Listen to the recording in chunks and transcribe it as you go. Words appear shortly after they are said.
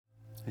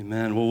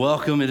Amen. Well,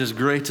 welcome. It is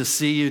great to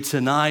see you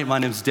tonight. My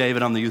name is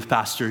David. I'm the youth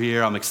pastor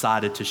here. I'm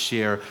excited to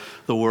share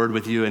the word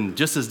with you. And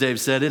just as Dave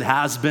said, it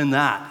has been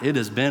that. It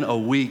has been a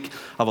week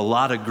of a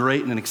lot of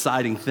great and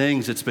exciting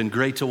things. It's been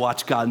great to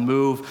watch God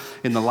move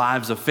in the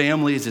lives of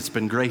families. It's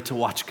been great to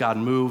watch God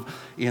move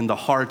in the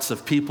hearts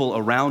of people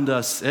around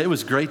us. It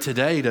was great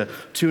today to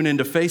tune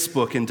into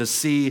Facebook and to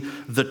see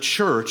the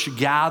church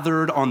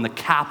gathered on the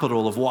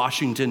Capitol of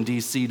Washington,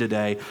 D.C.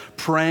 today,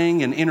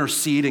 praying and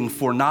interceding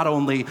for not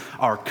only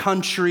our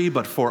country,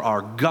 but for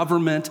our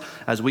government,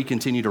 as we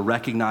continue to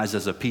recognize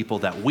as a people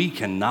that we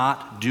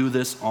cannot do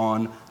this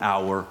on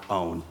our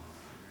own.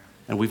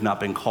 And we've not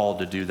been called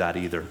to do that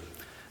either.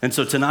 And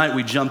so tonight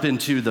we jump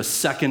into the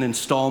second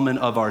installment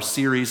of our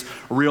series,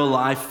 Real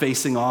Life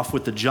Facing Off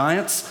with the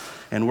Giants.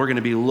 And we're going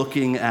to be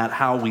looking at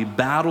how we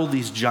battle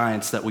these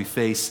giants that we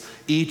face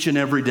each and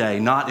every day,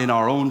 not in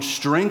our own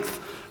strength,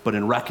 but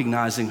in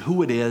recognizing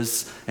who it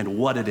is and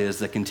what it is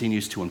that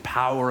continues to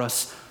empower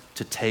us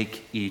to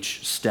take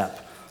each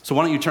step. So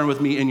why don't you turn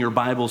with me in your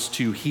Bibles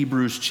to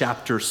Hebrews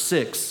chapter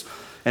 6.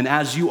 And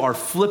as you are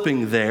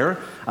flipping there,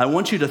 I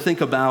want you to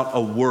think about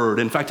a word.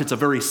 In fact, it's a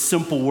very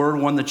simple word,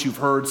 one that you've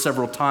heard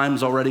several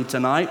times already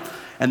tonight.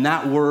 And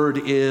that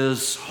word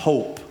is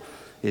hope.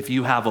 If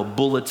you have a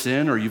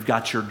bulletin or you've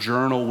got your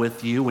journal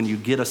with you, when you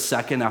get a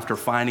second after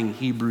finding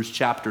Hebrews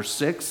chapter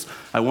 6,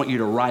 I want you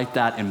to write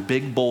that in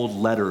big, bold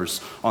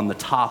letters on the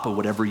top of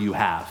whatever you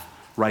have.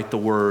 Write the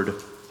word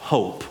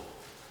hope.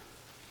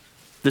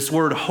 This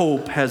word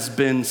hope has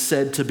been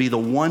said to be the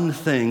one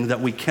thing that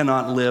we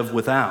cannot live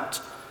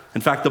without. In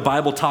fact, the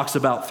Bible talks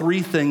about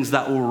three things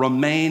that will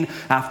remain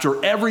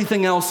after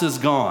everything else is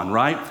gone,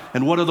 right?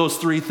 And what are those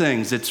three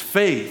things? It's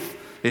faith,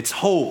 it's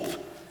hope,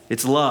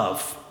 it's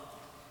love.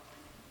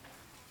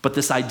 But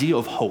this idea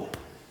of hope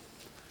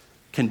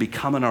can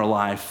become in our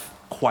life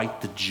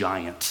quite the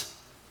giant.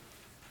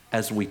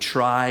 As we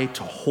try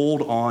to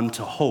hold on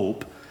to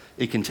hope,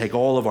 it can take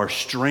all of our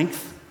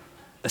strength,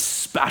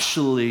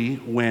 especially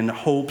when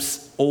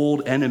hope's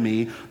old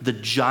enemy, the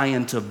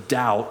giant of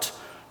doubt,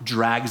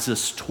 drags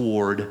us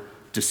toward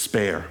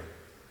despair.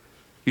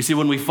 You see,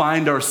 when we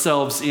find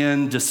ourselves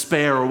in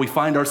despair or we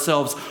find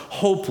ourselves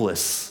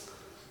hopeless,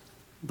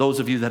 those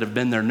of you that have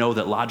been there know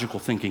that logical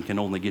thinking can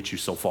only get you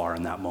so far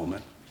in that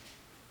moment.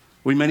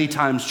 We many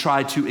times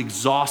try to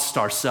exhaust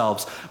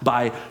ourselves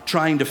by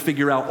trying to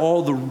figure out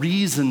all the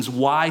reasons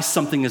why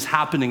something is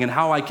happening and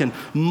how I can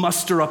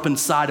muster up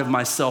inside of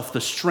myself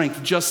the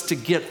strength just to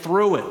get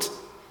through it.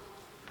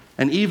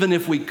 And even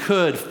if we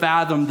could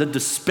fathom the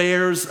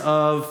despairs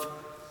of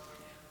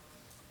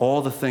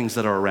all the things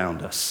that are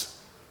around us,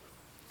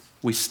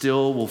 we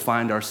still will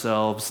find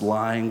ourselves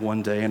lying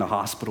one day in a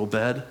hospital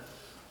bed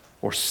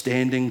or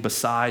standing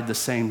beside the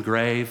same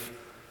grave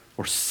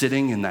or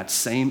sitting in that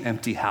same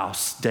empty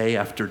house day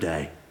after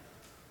day.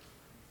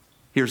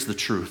 Here's the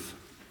truth.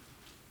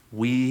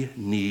 We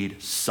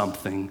need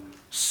something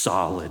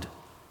solid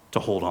to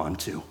hold on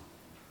to.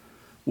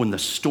 When the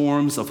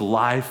storms of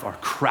life are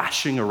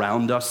crashing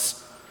around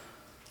us,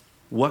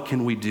 what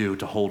can we do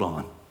to hold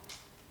on?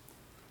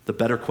 The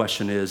better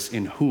question is,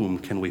 in whom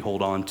can we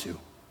hold on to?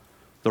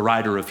 The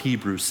writer of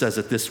Hebrews says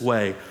it this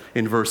way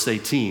in verse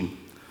 18.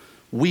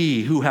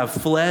 We who have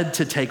fled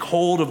to take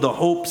hold of the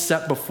hope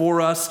set before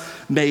us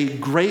may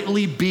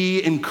greatly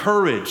be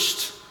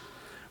encouraged.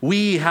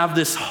 We have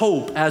this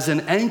hope as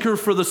an anchor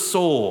for the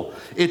soul.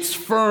 It's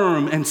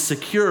firm and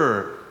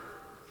secure.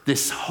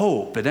 This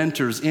hope, it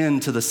enters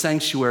into the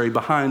sanctuary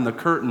behind the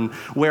curtain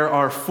where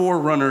our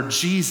forerunner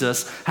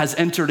Jesus has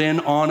entered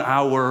in on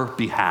our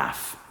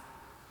behalf.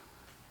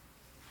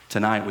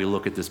 Tonight we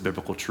look at this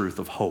biblical truth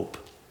of hope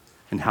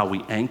and how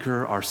we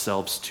anchor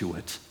ourselves to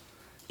it.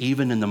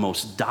 Even in the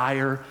most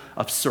dire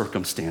of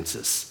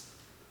circumstances,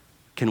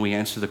 can we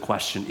answer the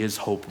question, is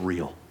hope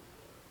real?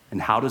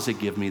 And how does it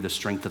give me the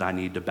strength that I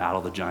need to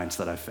battle the giants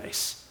that I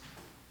face?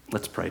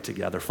 Let's pray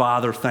together.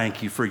 Father,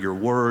 thank you for your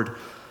word.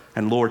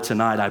 And Lord,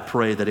 tonight I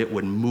pray that it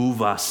would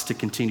move us to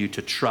continue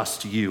to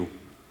trust you.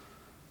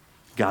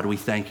 God, we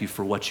thank you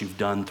for what you've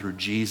done through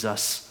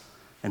Jesus,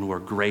 and we're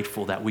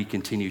grateful that we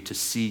continue to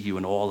see you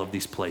in all of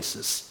these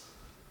places.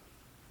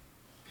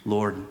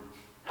 Lord,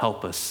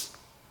 help us.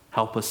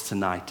 Help us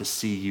tonight to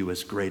see you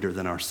as greater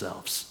than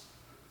ourselves.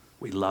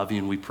 We love you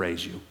and we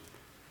praise you.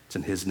 It's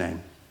in his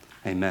name.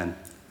 Amen.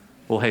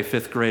 Well, hey,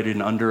 fifth grade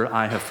and under,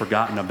 I have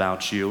forgotten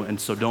about you. And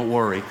so don't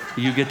worry.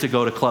 You get to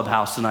go to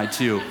Clubhouse tonight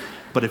too.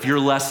 But if your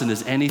lesson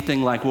is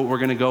anything like what we're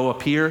going to go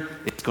up here,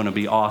 it's going to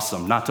be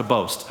awesome. Not to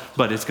boast,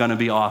 but it's going to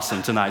be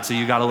awesome tonight. So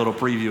you got a little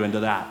preview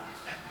into that.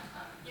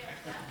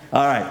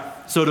 All right.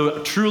 So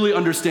to truly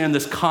understand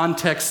this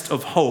context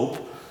of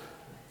hope,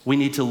 we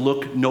need to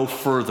look no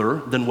further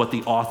than what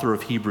the author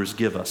of Hebrews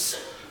gives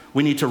us.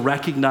 We need to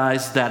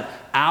recognize that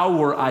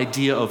our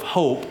idea of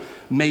hope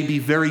may be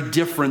very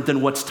different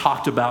than what's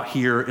talked about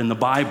here in the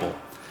Bible.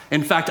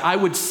 In fact, I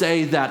would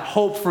say that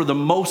hope, for the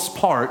most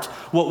part,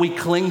 what we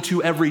cling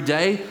to every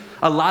day,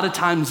 a lot of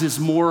times is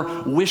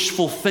more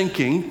wishful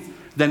thinking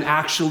than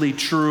actually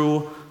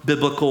true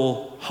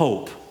biblical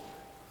hope.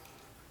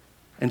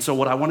 And so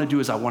what I want to do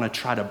is I want to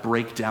try to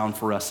break down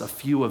for us a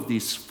few of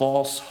these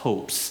false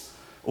hopes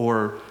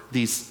or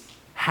these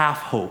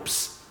half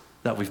hopes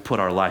that we've put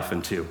our life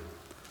into.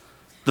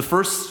 The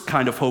first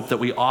kind of hope that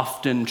we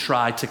often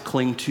try to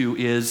cling to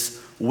is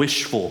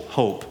wishful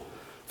hope.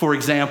 For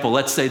example,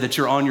 let's say that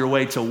you're on your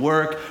way to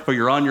work or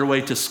you're on your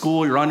way to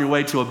school, you're on your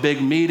way to a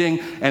big meeting,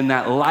 and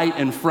that light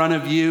in front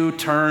of you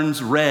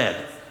turns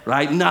red,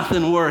 right?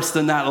 Nothing worse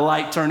than that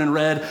light turning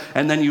red,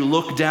 and then you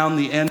look down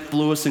the end of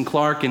Lewis and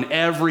Clark and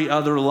every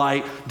other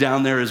light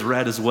down there is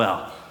red as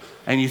well.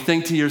 And you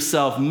think to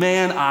yourself,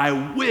 man,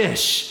 I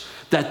wish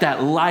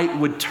that light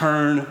would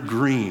turn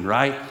green,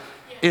 right?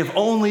 If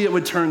only it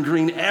would turn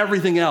green,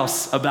 everything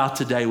else about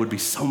today would be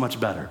so much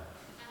better.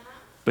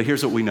 But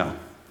here's what we know.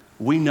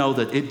 We know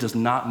that it does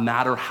not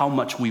matter how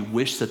much we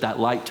wish that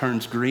light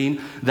turns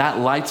green. That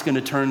light's going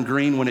to turn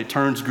green when it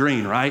turns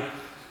green, right?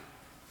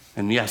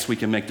 And yes, we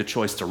can make the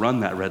choice to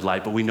run that red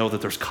light, but we know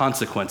that there's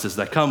consequences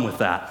that come with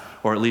that.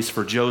 Or at least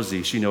for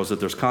Josie, she knows that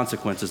there's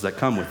consequences that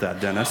come with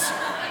that, Dennis.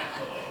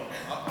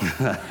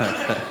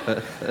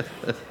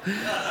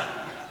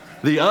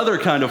 The other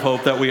kind of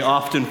hope that we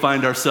often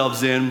find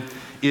ourselves in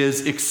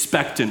is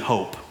expectant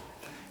hope.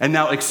 And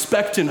now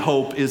expectant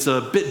hope is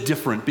a bit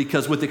different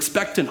because with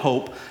expectant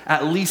hope,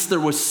 at least there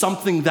was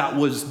something that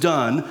was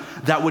done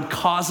that would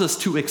cause us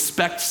to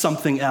expect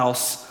something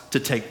else to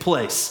take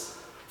place.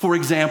 For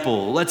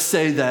example, let's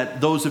say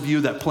that those of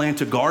you that plant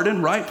a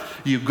garden, right?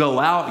 You go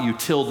out, you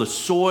till the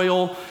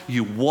soil,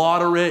 you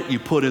water it, you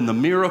put in the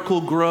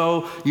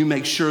Miracle-Gro, you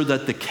make sure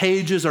that the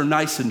cages are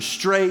nice and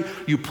straight,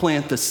 you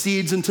plant the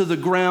seeds into the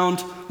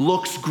ground,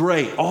 looks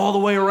great all the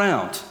way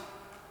around.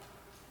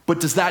 But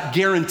does that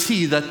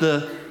guarantee that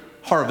the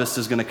harvest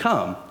is going to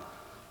come?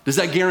 Does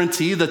that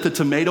guarantee that the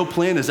tomato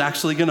plant is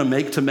actually going to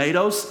make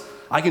tomatoes?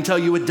 I can tell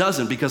you it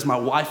doesn't because my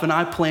wife and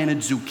I planted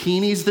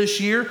zucchinis this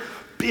year.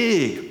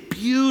 Big,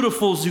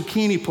 beautiful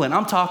zucchini plant.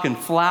 I'm talking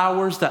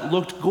flowers that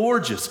looked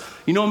gorgeous.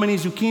 You know how many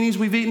zucchinis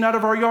we've eaten out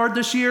of our yard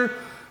this year?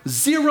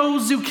 0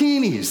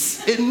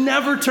 zucchinis. It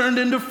never turned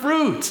into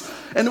fruit.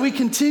 And we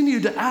continue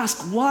to ask,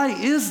 why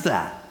is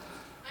that?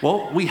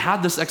 Well, we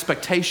had this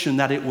expectation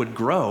that it would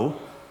grow,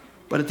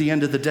 but at the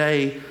end of the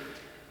day,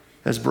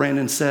 as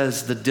Brandon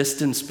says, the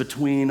distance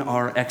between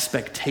our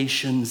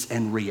expectations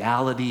and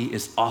reality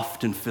is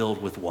often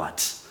filled with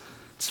what?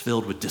 It's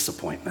filled with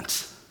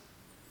disappointment.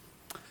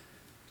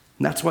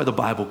 And that's why the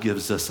Bible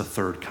gives us a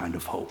third kind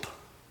of hope.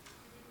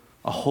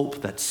 A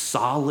hope that's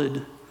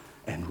solid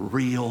and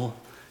real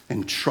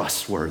and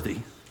trustworthy.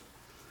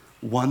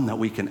 One that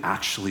we can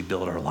actually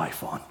build our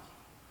life on.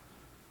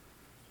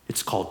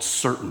 It's called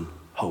certain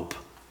hope.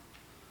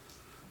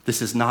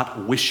 This is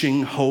not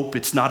wishing hope.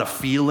 It's not a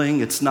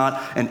feeling. It's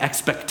not an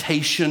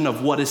expectation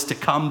of what is to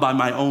come by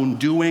my own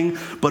doing,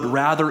 but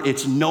rather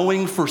it's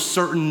knowing for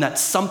certain that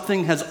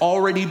something has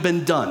already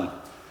been done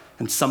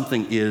and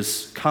something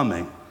is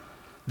coming.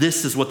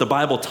 This is what the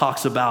Bible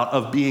talks about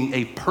of being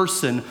a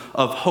person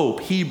of hope.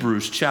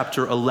 Hebrews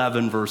chapter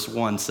 11, verse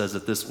 1 says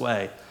it this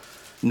way.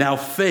 Now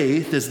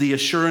faith is the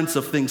assurance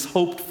of things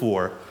hoped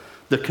for,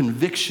 the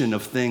conviction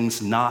of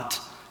things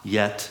not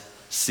yet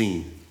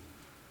seen.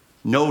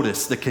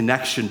 Notice the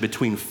connection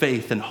between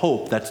faith and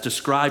hope that's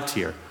described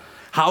here.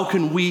 How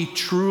can we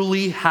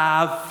truly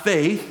have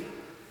faith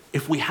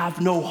if we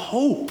have no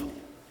hope?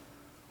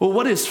 Well,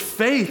 what is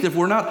faith if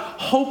we're not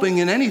hoping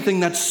in anything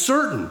that's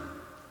certain?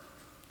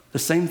 The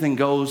same thing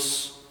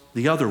goes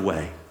the other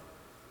way.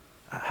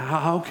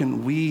 How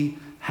can we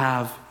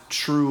have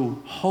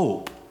true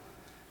hope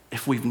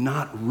if we've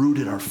not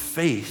rooted our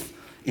faith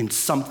in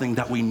something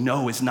that we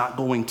know is not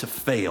going to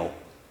fail?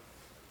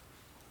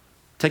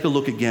 Take a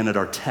look again at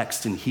our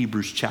text in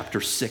Hebrews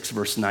chapter 6,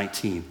 verse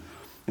 19.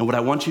 And what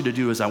I want you to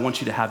do is I want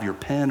you to have your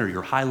pen or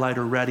your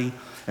highlighter ready,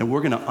 and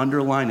we're going to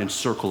underline and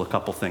circle a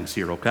couple things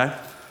here, okay?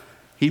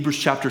 Hebrews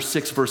chapter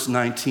 6, verse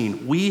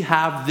 19. We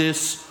have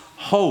this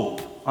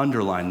hope,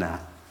 underline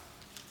that,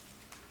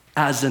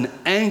 as an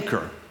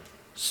anchor,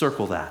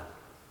 circle that,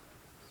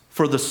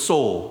 for the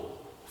soul,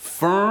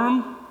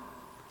 firm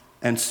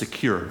and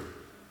secure.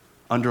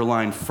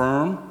 Underline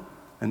firm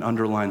and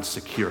underline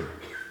secure.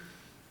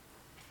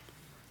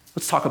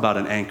 Let's talk about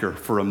an anchor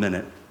for a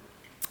minute.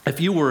 If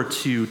you were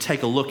to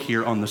take a look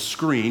here on the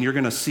screen, you're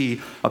going to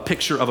see a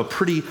picture of a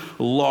pretty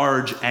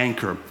large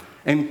anchor.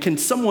 And can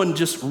someone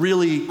just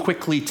really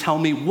quickly tell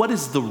me what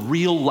is the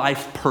real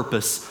life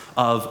purpose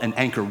of an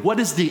anchor? What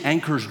is the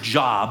anchor's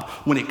job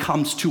when it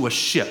comes to a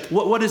ship?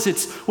 What's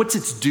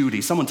its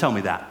duty? Someone tell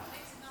me that.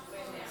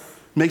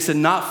 Makes it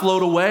not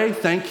float away.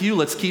 Thank you.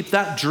 Let's keep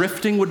that.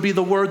 Drifting would be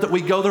the word that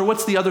we go there.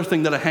 What's the other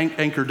thing that an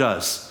anchor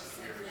does?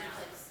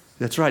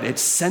 That's right. It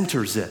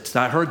centers it.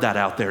 I heard that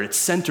out there. It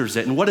centers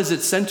it. And what does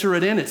it center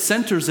it in? It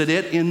centers it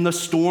in the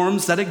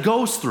storms that it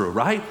goes through,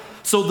 right?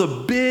 So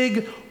the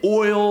big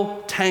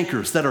oil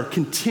tankers that are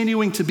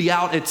continuing to be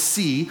out at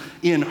sea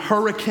in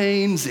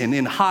hurricanes and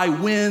in high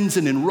winds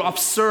and in rough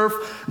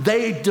surf,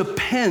 they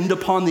depend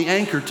upon the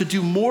anchor to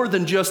do more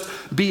than just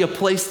be a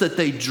place that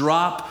they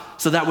drop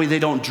so that way they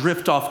don't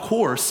drift off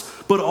course,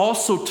 but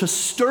also to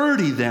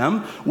sturdy them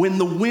when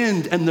the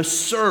wind and the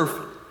surf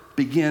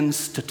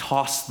begins to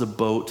toss the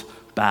boat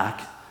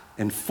back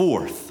and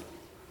forth.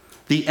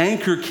 The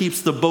anchor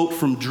keeps the boat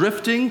from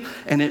drifting,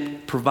 and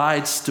it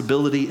provides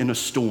stability in a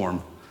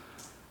storm.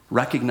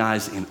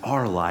 Recognize in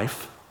our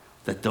life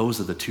that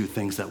those are the two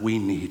things that we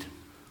need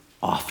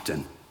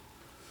often.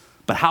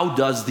 But how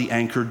does the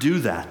anchor do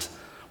that?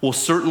 Well,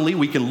 certainly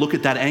we can look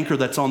at that anchor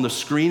that's on the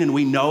screen, and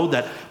we know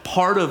that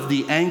part of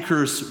the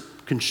anchor's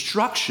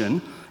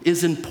construction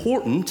is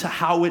important to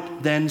how it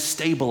then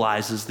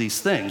stabilizes these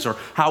things, or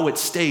how it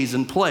stays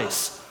in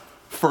place.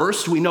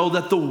 First, we know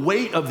that the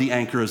weight of the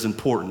anchor is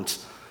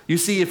important. You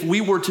see, if we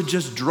were to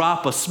just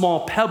drop a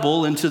small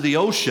pebble into the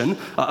ocean,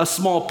 a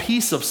small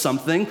piece of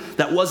something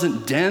that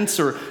wasn't dense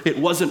or it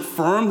wasn't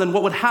firm, then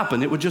what would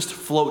happen? It would just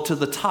float to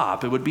the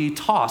top. It would be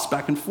tossed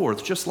back and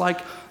forth, just like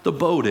the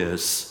boat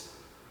is.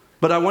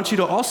 But I want you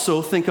to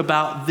also think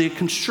about the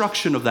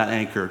construction of that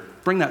anchor.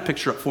 Bring that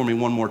picture up for me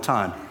one more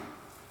time.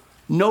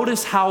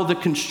 Notice how the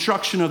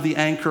construction of the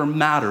anchor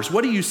matters.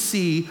 What do you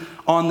see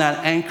on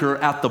that anchor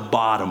at the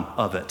bottom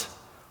of it?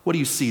 What do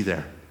you see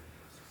there?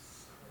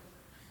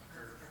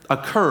 A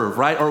curve,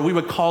 right? Or we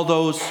would call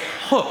those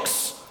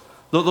hooks.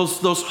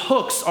 Those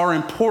hooks are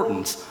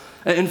important.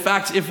 In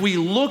fact, if we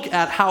look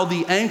at how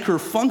the anchor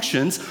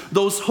functions,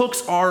 those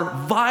hooks are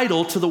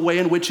vital to the way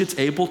in which it's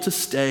able to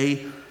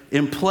stay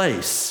in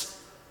place.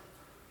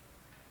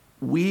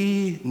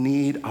 We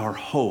need our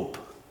hope.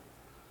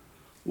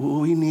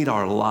 We need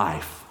our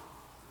life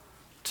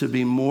to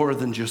be more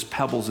than just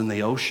pebbles in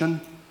the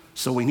ocean,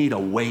 so we need a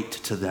weight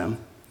to them.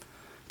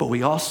 But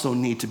we also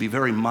need to be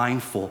very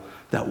mindful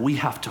that we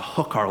have to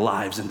hook our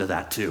lives into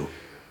that too.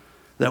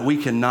 That we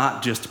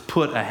cannot just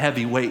put a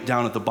heavy weight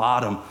down at the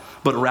bottom,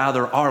 but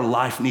rather our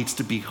life needs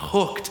to be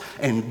hooked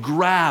and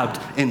grabbed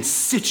and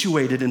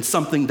situated in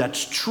something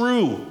that's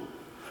true.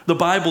 The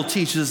Bible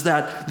teaches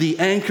that the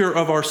anchor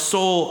of our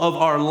soul, of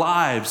our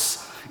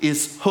lives,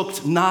 is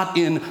hooked not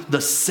in the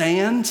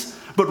sand,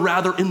 but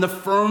rather in the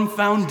firm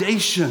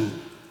foundation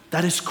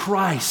that is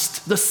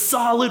Christ, the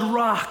solid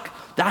rock.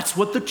 That's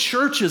what the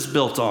church is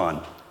built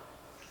on.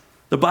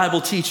 The Bible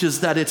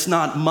teaches that it's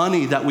not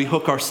money that we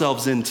hook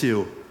ourselves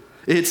into.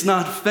 It's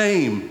not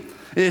fame.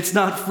 It's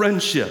not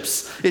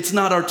friendships. It's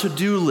not our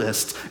to-do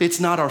list. It's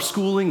not our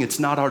schooling. It's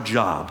not our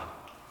job.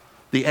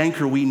 The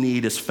anchor we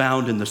need is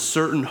found in the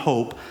certain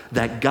hope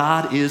that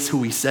God is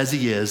who he says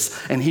he is,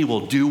 and he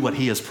will do what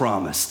he has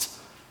promised.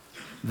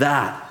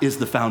 That is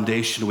the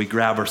foundation we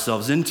grab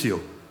ourselves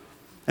into.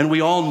 And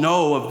we all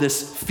know of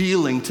this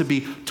feeling to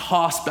be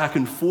tossed back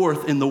and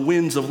forth in the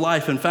winds of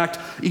life. In fact,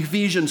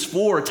 Ephesians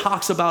 4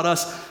 talks about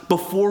us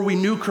before we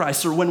knew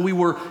Christ, or when we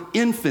were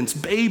infants,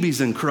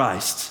 babies in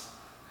Christ.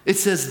 It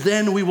says,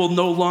 then we will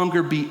no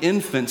longer be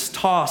infants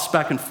tossed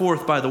back and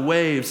forth by the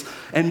waves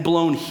and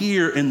blown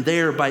here and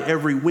there by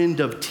every wind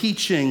of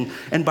teaching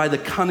and by the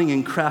cunning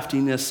and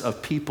craftiness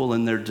of people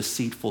and their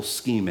deceitful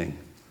scheming.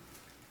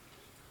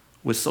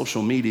 With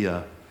social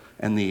media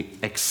and the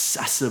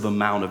excessive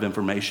amount of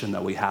information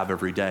that we have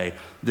every day,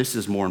 this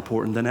is more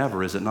important than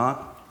ever, is it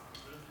not?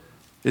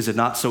 Is it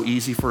not so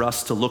easy for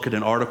us to look at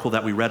an article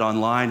that we read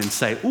online and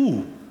say,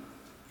 ooh,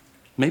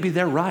 maybe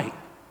they're right.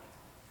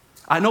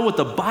 I know what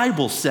the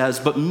Bible says,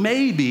 but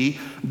maybe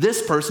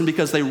this person,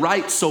 because they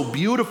write so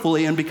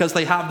beautifully and because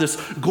they have this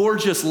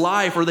gorgeous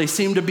life, or they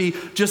seem to be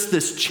just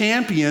this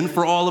champion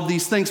for all of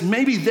these things,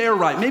 maybe they're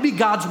right. Maybe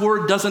God's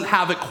word doesn't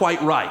have it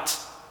quite right.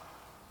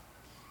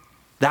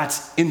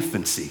 That's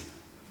infancy.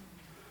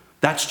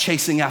 That's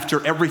chasing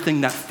after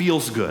everything that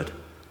feels good.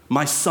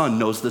 My son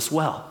knows this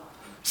well.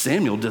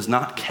 Samuel does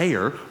not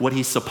care what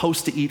he's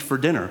supposed to eat for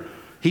dinner.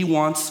 He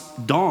wants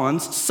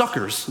Dawn's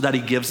suckers that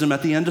he gives him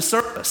at the end of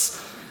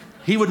service.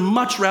 He would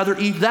much rather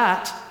eat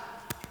that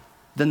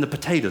than the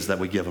potatoes that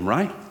we give him,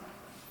 right?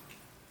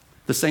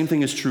 The same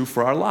thing is true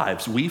for our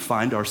lives. We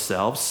find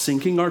ourselves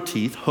sinking our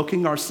teeth,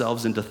 hooking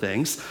ourselves into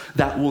things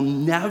that will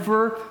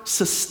never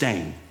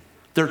sustain.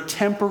 They're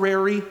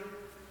temporary,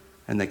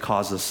 and they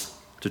cause us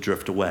to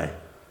drift away.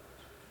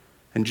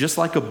 And just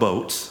like a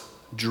boat,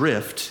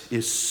 drift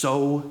is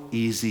so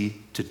easy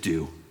to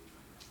do,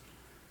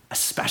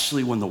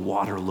 especially when the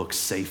water looks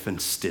safe and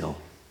still.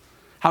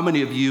 How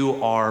many of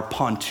you are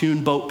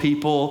pontoon boat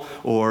people,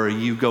 or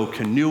you go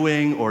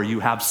canoeing, or you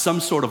have some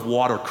sort of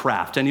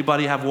watercraft?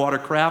 Anybody have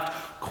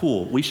watercraft?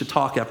 Cool. We should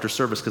talk after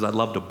service because I'd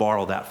love to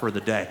borrow that for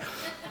the day.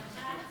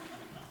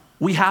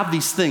 We have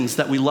these things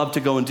that we love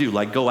to go and do,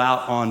 like go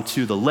out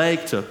onto the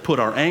lake to put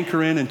our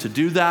anchor in and to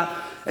do that.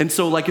 And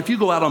so like if you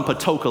go out on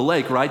Patoka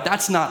Lake, right,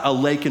 that's not a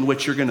lake in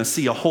which you're gonna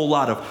see a whole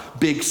lot of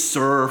big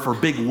surf or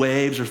big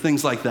waves or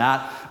things like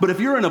that. But if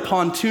you're in a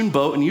pontoon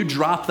boat and you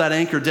drop that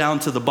anchor down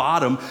to the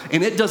bottom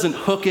and it doesn't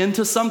hook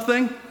into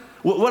something,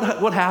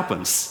 what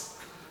happens?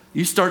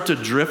 You start to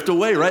drift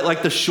away, right?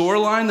 Like the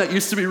shoreline that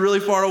used to be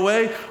really far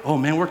away, oh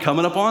man, we're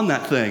coming up on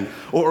that thing.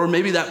 Or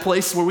maybe that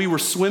place where we were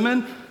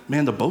swimming,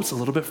 man, the boat's a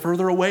little bit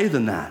further away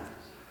than that.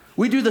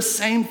 We do the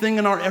same thing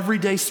in our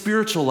everyday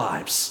spiritual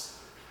lives.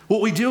 What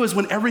we do is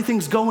when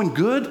everything's going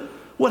good,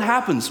 what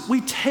happens?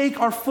 We take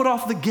our foot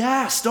off the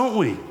gas, don't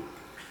we?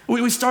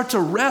 We start to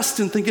rest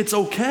and think it's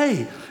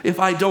okay if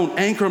I don't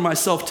anchor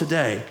myself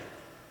today.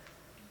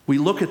 We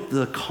look at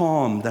the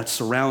calm that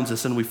surrounds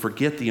us and we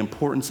forget the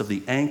importance of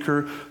the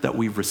anchor that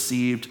we've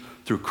received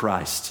through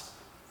Christ.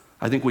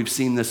 I think we've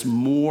seen this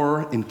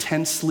more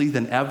intensely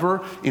than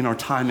ever in our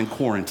time in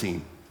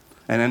quarantine.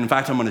 And in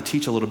fact, I'm going to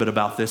teach a little bit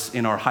about this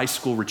in our high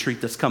school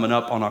retreat that's coming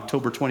up on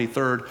October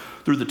 23rd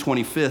through the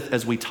 25th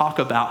as we talk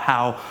about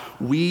how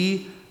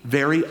we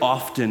very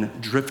often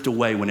drift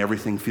away when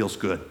everything feels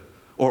good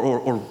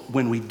or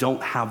when we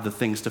don't have the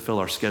things to fill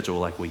our schedule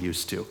like we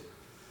used to.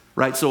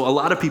 Right? So a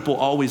lot of people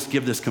always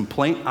give this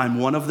complaint. I'm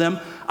one of them.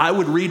 I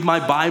would read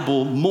my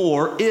Bible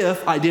more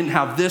if I didn't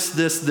have this,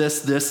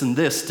 and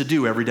this to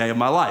do every day of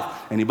my life.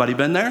 Anybody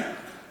been there?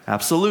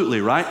 Absolutely,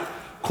 right?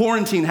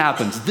 Quarantine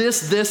happens.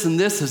 This, and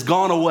this has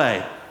gone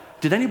away.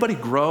 Did anybody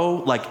grow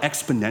like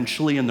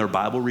exponentially in their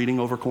Bible reading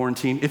over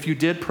quarantine? If you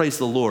did, praise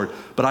the Lord.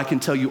 But I can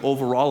tell you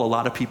overall, a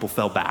lot of people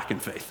fell back in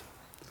faith.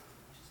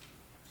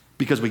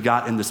 Because we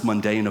got in this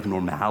mundane of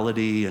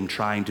normality and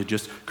trying to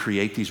just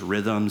create these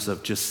rhythms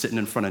of just sitting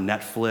in front of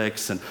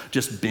Netflix and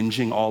just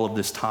binging all of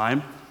this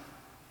time.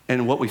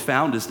 And what we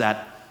found is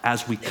that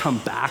as we come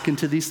back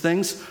into these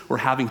things, we're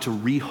having to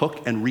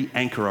rehook and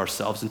re-anchor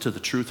ourselves into the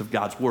truth of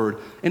God's word,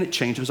 and it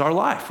changes our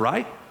life,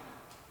 right?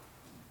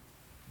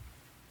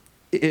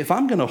 If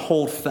I'm gonna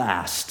hold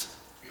fast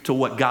to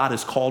what God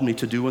has called me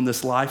to do in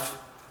this life,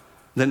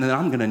 then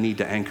I'm gonna need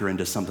to anchor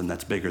into something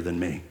that's bigger than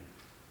me.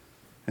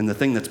 And the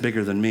thing that's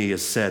bigger than me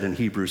is said in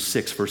Hebrews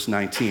 6, verse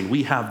 19.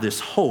 We have this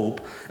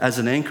hope as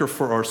an anchor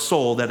for our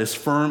soul that is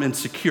firm and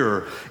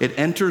secure. It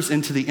enters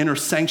into the inner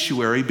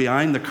sanctuary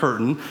behind the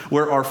curtain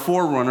where our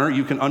forerunner,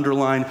 you can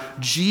underline,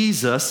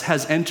 Jesus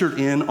has entered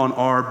in on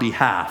our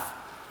behalf.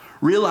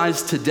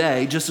 Realize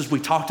today, just as we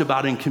talked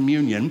about in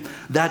communion,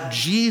 that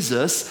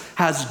Jesus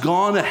has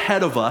gone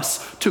ahead of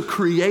us to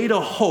create a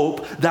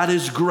hope that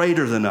is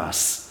greater than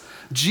us.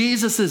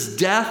 Jesus'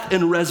 death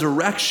and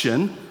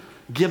resurrection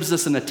gives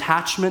us an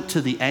attachment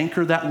to the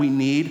anchor that we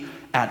need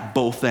at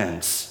both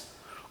ends.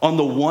 On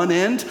the one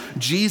end,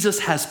 Jesus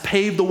has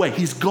paved the way.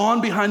 He's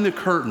gone behind the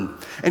curtain,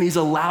 and he's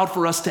allowed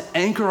for us to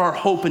anchor our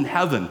hope in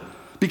heaven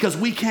because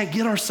we can't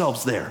get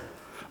ourselves there.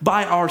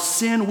 By our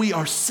sin, we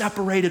are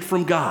separated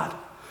from God.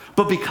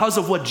 But because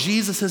of what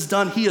Jesus has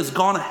done, he has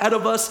gone ahead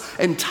of us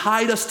and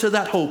tied us to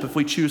that hope if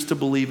we choose to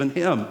believe in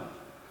him.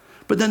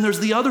 But then there's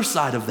the other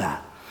side of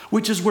that,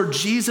 which is where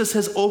Jesus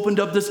has opened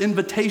up this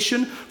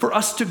invitation for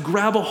us to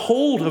grab a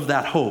hold of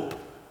that hope.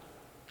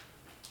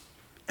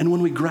 And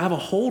when we grab a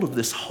hold of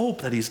this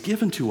hope that he's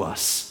given to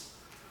us,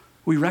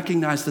 we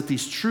recognize that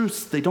these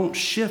truths, they don't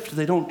shift,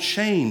 they don't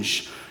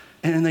change,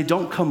 and they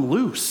don't come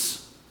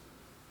loose.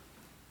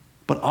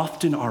 But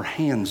often our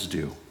hands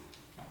do.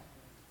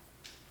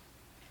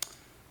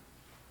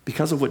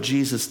 Because of what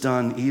Jesus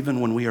done, even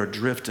when we are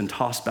adrift and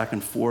tossed back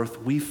and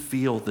forth, we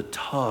feel the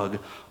tug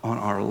on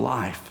our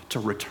life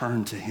to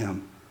return to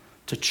him,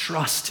 to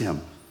trust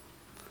him.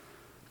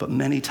 But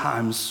many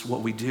times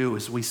what we do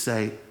is we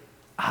say,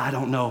 I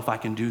don't know if I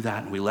can do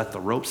that, and we let the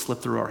rope slip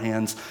through our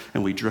hands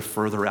and we drift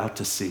further out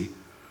to sea.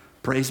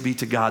 Praise be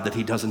to God that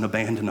he doesn't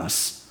abandon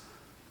us.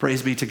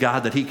 Praise be to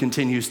God that he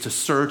continues to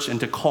search and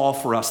to call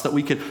for us, that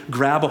we can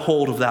grab a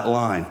hold of that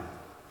line.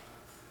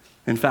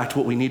 In fact,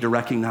 what we need to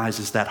recognize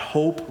is that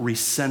hope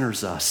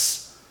recenters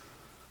us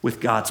with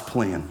God's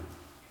plan,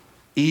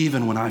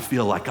 even when I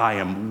feel like I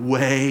am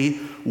way,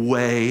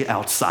 way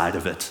outside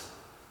of it.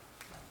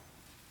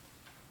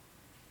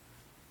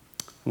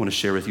 I want to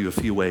share with you a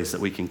few ways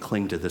that we can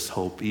cling to this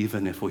hope,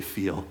 even if we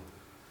feel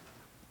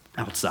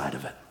outside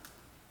of it.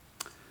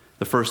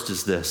 The first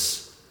is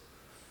this,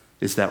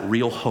 is that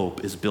real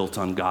hope is built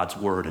on God's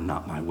word and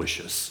not my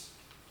wishes.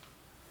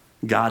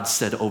 God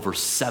said over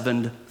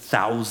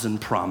 7,000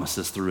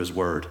 promises through his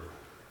word.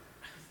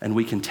 And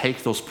we can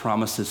take those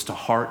promises to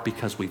heart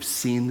because we've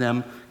seen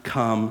them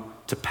come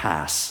to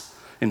pass.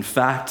 In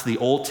fact, the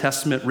Old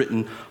Testament,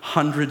 written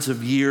hundreds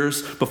of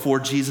years before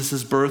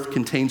Jesus' birth,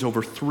 contains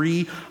over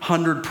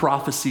 300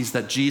 prophecies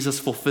that Jesus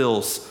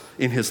fulfills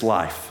in his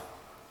life.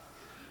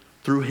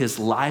 Through his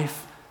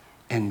life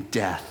and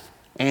death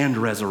and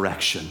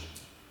resurrection.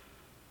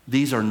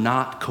 These are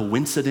not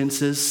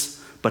coincidences,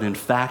 but in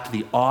fact,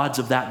 the odds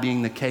of that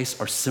being the case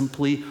are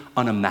simply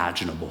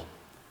unimaginable.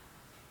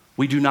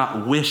 We do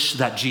not wish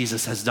that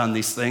Jesus has done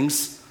these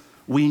things.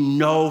 We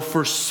know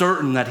for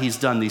certain that he's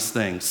done these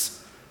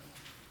things.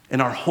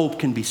 And our hope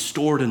can be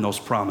stored in those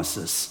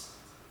promises.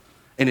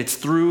 And it's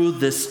through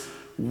this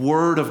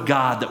word of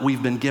God that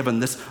we've been given,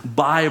 this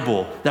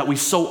Bible that we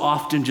so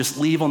often just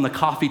leave on the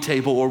coffee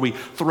table or we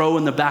throw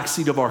in the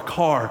backseat of our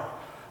car,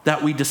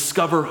 that we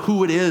discover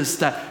who it is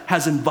that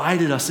has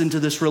invited us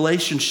into this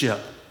relationship.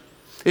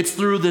 It's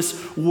through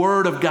this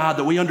word of God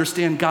that we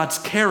understand God's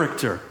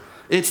character.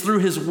 It's through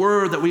his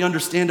word that we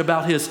understand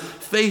about his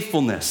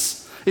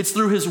faithfulness. It's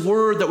through his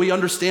word that we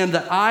understand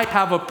that I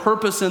have a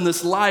purpose in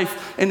this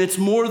life, and it's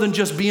more than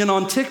just being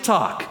on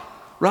TikTok,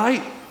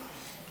 right?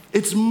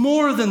 It's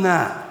more than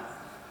that.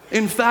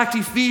 In fact,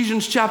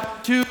 Ephesians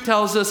chapter 2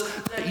 tells us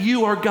that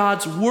you are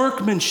God's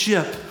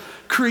workmanship,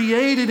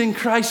 created in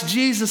Christ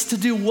Jesus to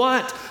do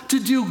what? To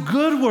do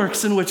good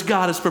works in which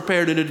God has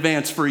prepared in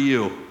advance for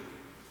you.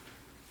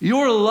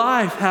 Your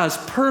life has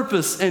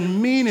purpose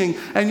and meaning,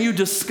 and you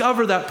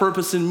discover that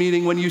purpose and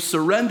meaning when you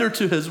surrender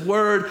to His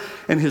word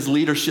and His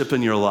leadership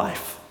in your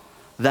life.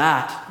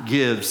 That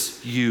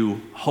gives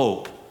you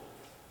hope.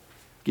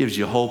 Gives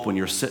you hope when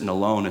you're sitting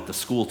alone at the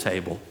school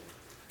table.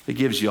 It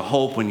gives you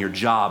hope when your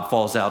job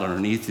falls out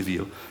underneath of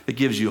you. It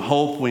gives you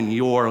hope when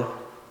your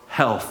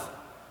health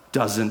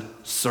doesn't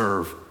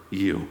serve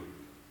you.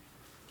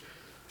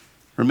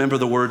 Remember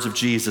the words of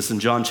Jesus in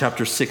John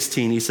chapter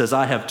 16. He says,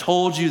 I have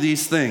told you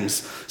these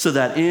things so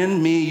that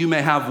in me you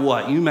may have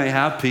what? You may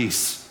have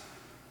peace.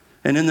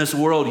 And in this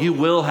world you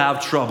will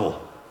have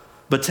trouble.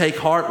 But take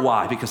heart,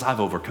 why? Because I've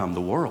overcome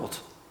the world.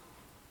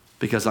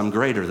 Because I'm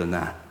greater than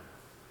that.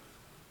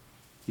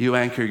 You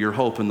anchor your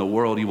hope in the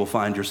world, you will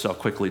find yourself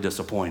quickly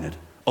disappointed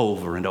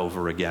over and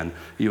over again.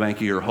 You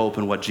anchor your hope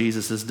in what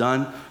Jesus has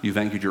done, you've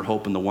anchored your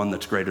hope in the one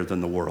that's greater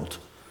than the world.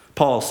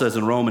 Paul says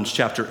in Romans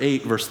chapter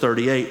 8, verse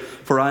 38,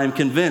 for I am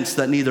convinced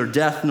that neither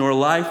death nor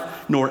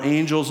life, nor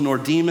angels nor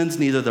demons,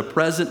 neither the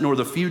present nor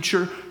the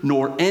future,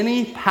 nor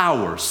any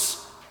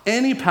powers,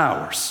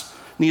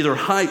 neither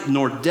height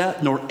nor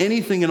depth, nor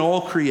anything in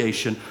all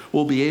creation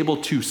will be able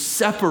to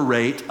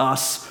separate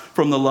us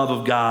from the love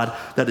of God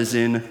that is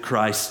in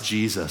Christ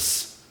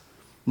Jesus.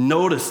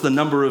 Notice the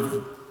number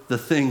of the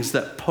things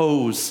that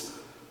pose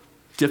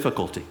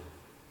difficulty,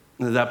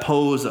 that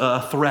pose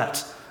a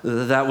threat,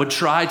 that would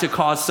try to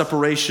cause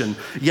separation,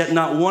 yet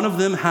not one of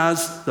them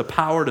has the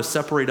power to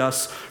separate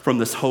us from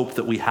this hope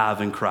that we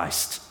have in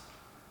Christ.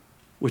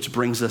 Which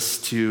brings us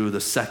to the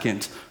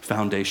second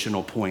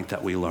foundational point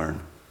that we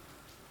learn.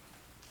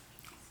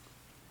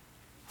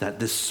 That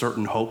this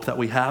certain hope that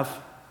we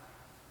have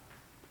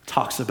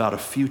talks about a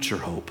future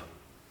hope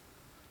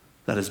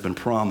that has been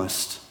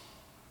promised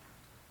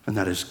and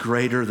that is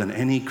greater than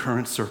any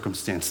current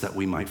circumstance that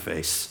we might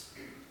face.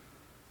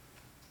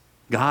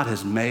 God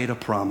has made a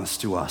promise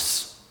to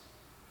us.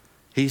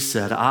 He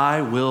said,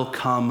 I will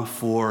come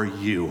for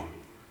you.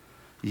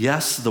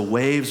 Yes, the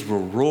waves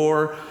will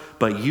roar,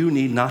 but you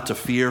need not to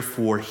fear,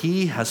 for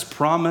He has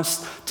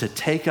promised to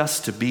take us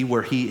to be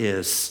where He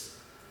is.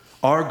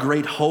 Our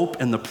great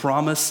hope and the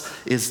promise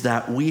is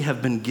that we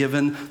have been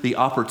given the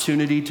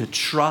opportunity to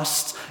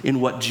trust in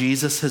what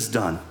Jesus has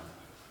done,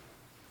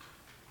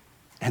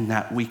 and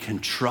that we can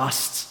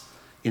trust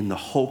in the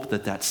hope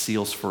that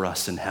seals for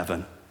us in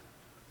heaven.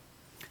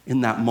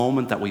 In that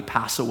moment that we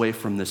pass away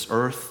from this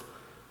earth,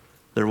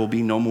 there will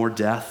be no more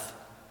death.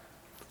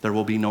 There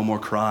will be no more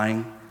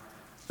crying.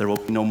 There will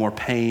be no more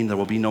pain. There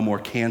will be no more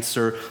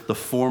cancer. The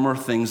former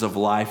things of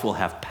life will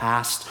have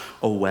passed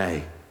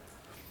away.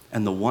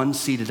 And the one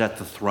seated at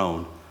the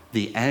throne,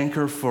 the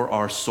anchor for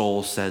our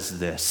soul, says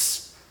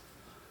this,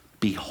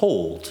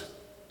 behold,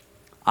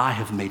 I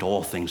have made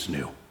all things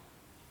new.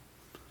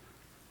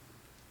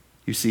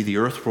 You see, the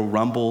earth will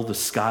rumble, the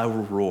sky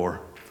will roar.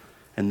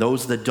 And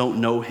those that don't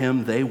know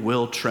Him, they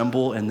will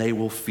tremble and they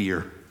will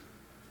fear.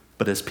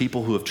 But as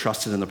people who have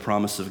trusted in the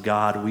promise of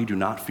God, we do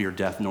not fear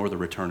death nor the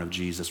return of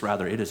Jesus.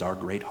 Rather, it is our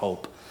great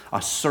hope,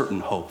 a certain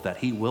hope that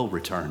He will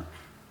return.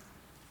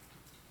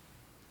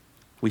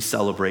 We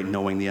celebrate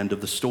knowing the end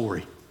of the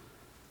story.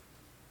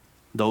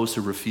 Those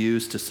who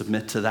refuse to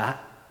submit to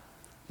that,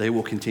 they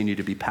will continue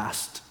to be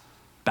passed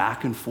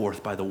back and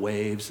forth by the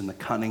waves and the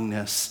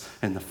cunningness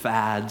and the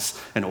fads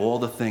and all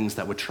the things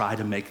that would try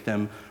to make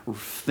them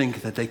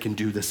think that they can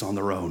do this on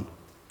their own.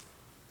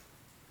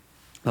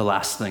 The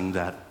last thing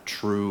that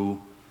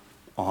true,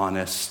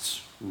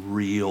 honest,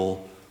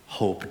 real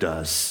hope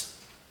does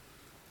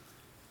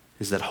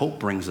is that hope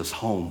brings us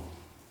home.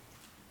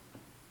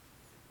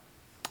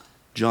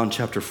 John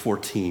chapter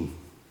 14,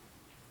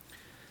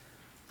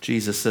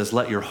 Jesus says,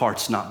 let your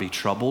hearts not be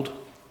troubled.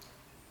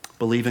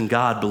 Believe in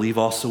God, believe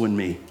also in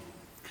me.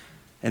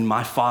 In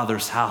my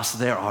Father's house,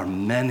 there are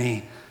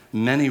many,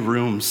 many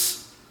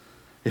rooms.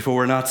 If it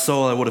were not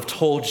so, I would have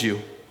told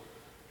you.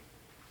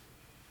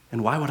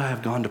 And why would I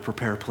have gone to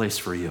prepare a place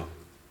for you?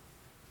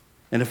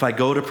 And if I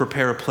go to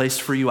prepare a place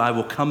for you, I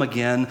will come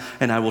again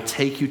and I will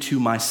take you to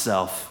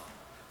myself,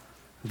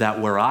 that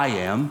where I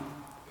am,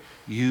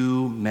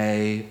 you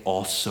may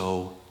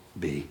also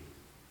be.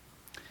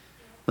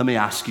 Let me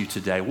ask you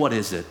today, what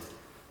is it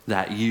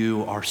that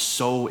you are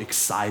so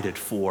excited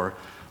for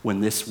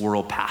when this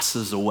world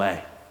passes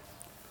away?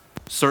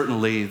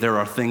 Certainly, there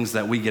are things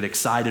that we get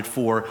excited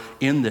for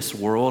in this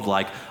world,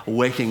 like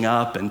waking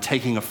up and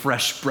taking a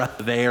fresh breath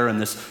of air in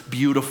this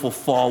beautiful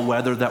fall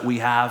weather that we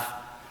have.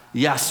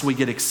 Yes, we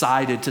get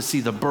excited to see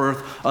the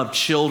birth of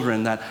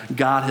children that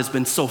God has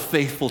been so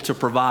faithful to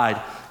provide.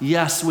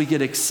 Yes, we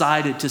get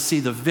excited to see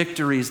the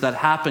victories that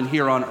happen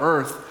here on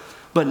earth,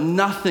 but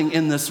nothing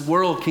in this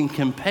world can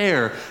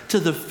compare to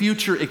the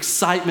future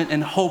excitement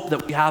and hope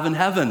that we have in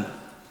heaven.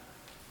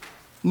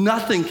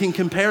 Nothing can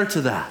compare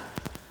to that.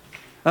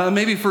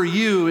 Maybe for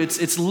you,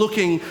 it's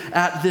looking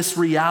at this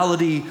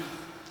reality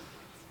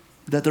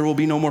that there will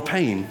be no more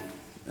pain.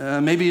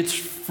 Maybe it's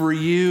for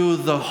you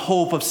the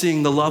hope of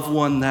seeing the loved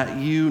one that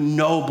you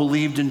know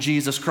believed in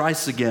Jesus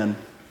Christ again.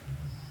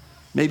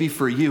 Maybe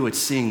for you it's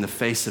seeing the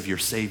face of your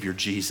Savior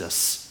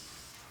Jesus.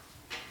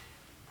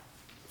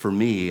 For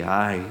me,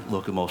 I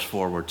look most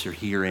forward to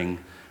hearing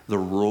the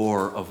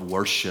roar of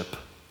worship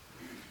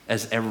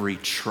as every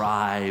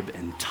tribe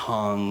and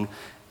tongue,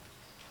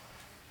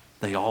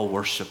 they all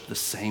worship the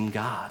same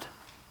God,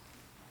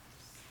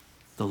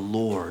 the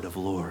Lord of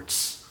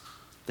Lords,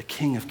 the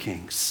King of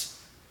Kings.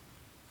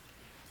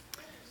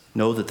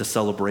 Know that the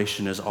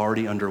celebration is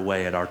already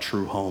underway at our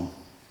true home,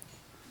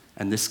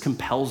 and this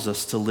compels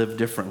us to live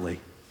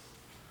differently.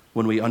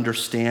 When we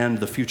understand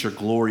the future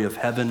glory of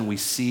heaven, we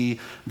see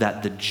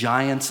that the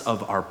giants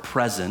of our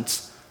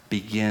present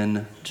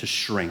begin to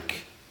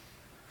shrink.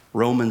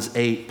 Romans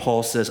 8,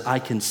 Paul says, I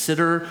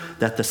consider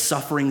that the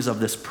sufferings of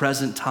this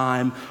present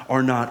time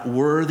are not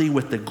worthy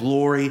with the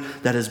glory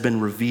that has been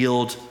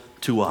revealed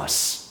to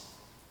us.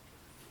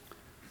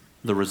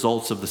 The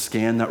results of the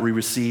scan that we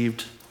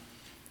received,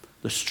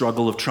 the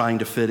struggle of trying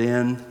to fit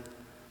in,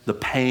 the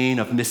pain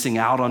of missing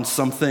out on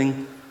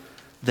something,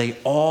 they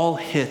all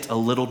hit a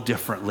little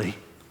differently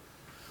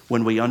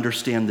when we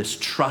understand this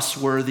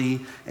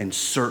trustworthy and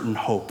certain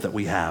hope that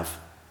we have.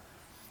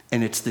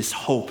 And it's this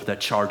hope that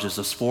charges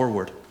us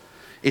forward.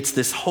 It's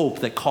this hope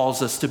that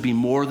calls us to be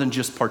more than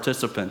just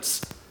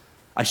participants.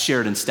 I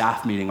shared in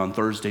staff meeting on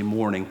Thursday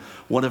morning,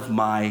 one of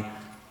my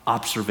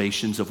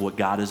observations of what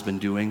God has been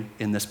doing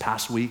in this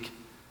past week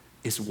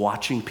is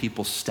watching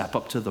people step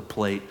up to the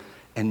plate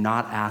and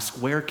not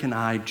ask, where can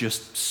I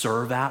just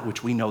serve at?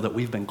 Which we know that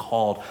we've been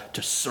called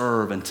to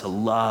serve and to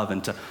love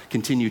and to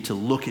continue to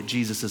look at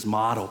Jesus'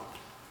 model.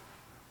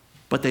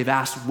 But they've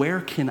asked,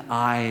 where can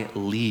I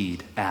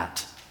lead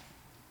at?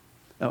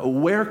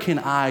 Where can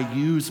I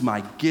use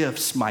my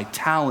gifts, my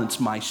talents,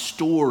 my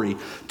story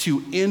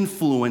to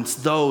influence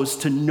those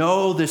to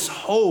know this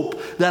hope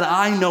that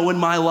I know in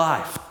my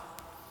life?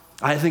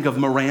 I think of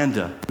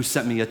Miranda, who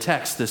sent me a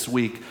text this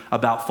week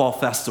about Fall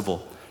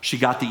Festival. She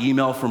got the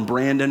email from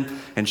Brandon,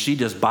 and she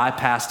just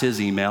bypassed his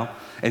email,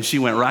 and she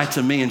went right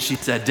to me, and she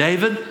said,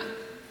 David,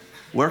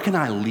 where can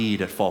I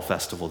lead at Fall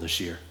Festival this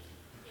year?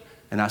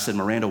 And I said,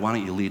 Miranda, why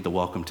don't you lead the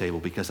welcome table?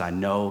 Because I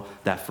know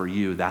that for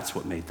you, that's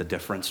what made the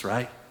difference,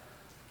 right?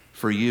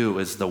 For you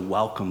is the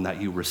welcome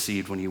that you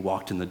received when you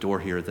walked in the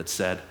door here that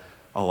said,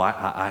 oh,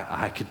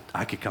 I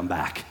could come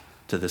back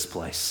to this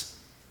place.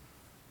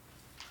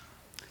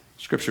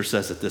 Scripture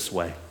says it this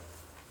way.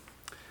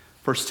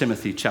 1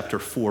 Timothy chapter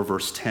 4,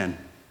 verse 10.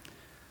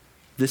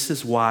 This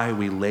is why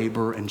we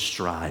labor and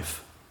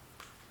strive,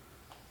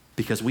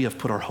 because we have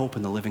put our hope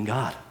in the living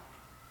God,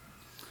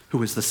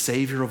 who is the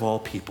Savior of all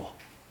people,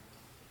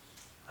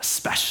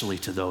 especially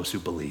to those who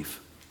believe.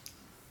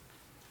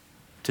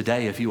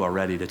 Today, if you are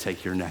ready to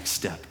take your next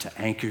step, to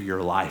anchor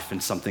your life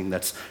in something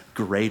that's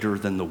greater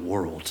than the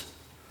world,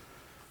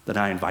 then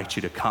I invite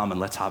you to come and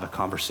let's have a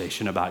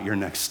conversation about your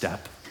next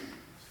step.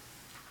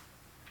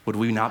 Would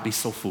we not be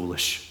so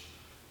foolish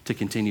to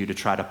continue to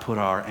try to put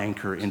our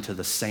anchor into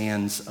the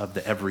sands of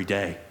the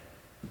everyday?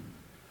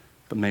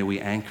 But may we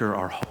anchor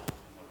our hope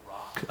in the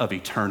rock of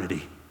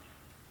eternity,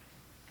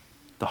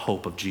 the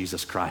hope of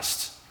Jesus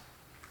Christ,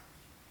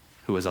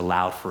 who has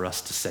allowed for us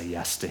to say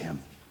yes to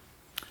him.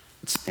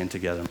 Let's stand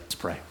together. Let's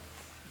pray.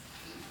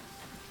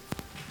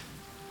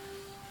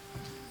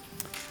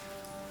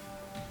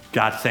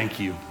 God, thank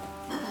you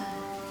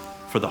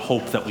for the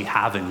hope that we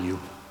have in you.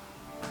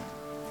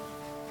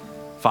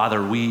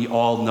 Father, we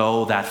all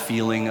know that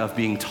feeling of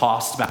being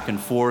tossed back and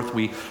forth.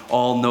 We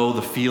all know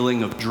the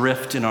feeling of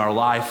drift in our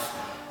life,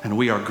 and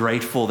we are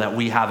grateful that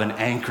we have an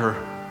anchor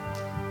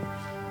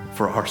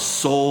for our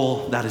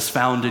soul that is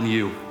found in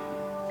you.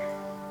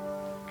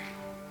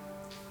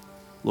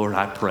 Lord,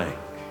 I pray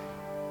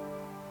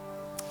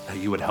that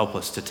you would help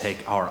us to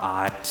take our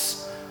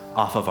eyes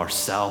off of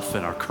ourselves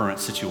and our current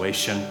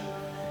situation,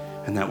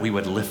 and that we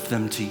would lift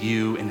them to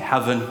you in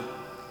heaven,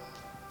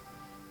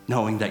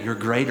 knowing that you're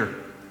greater.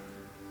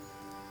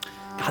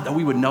 God, that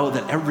we would know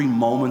that every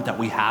moment that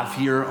we have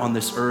here on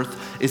this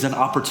earth is an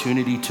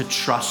opportunity to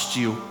trust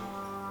you.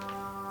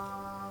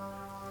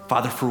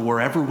 Father, for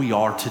wherever we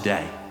are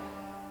today,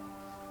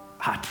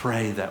 I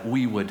pray that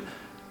we would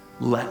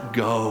let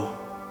go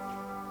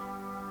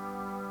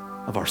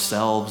of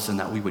ourselves and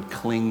that we would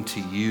cling to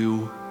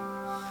you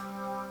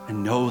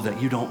and know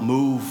that you don't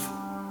move,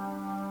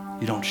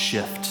 you don't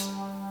shift,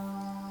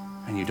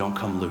 and you don't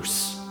come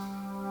loose.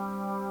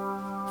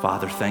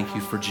 Father, thank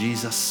you for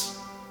Jesus.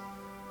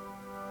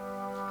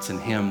 It's in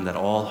him that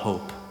all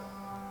hope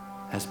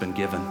has been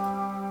given.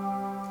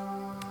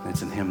 And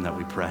it's in him that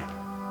we pray.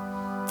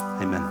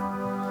 Amen.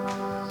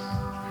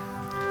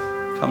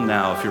 Come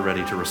now if you're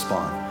ready to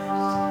respond.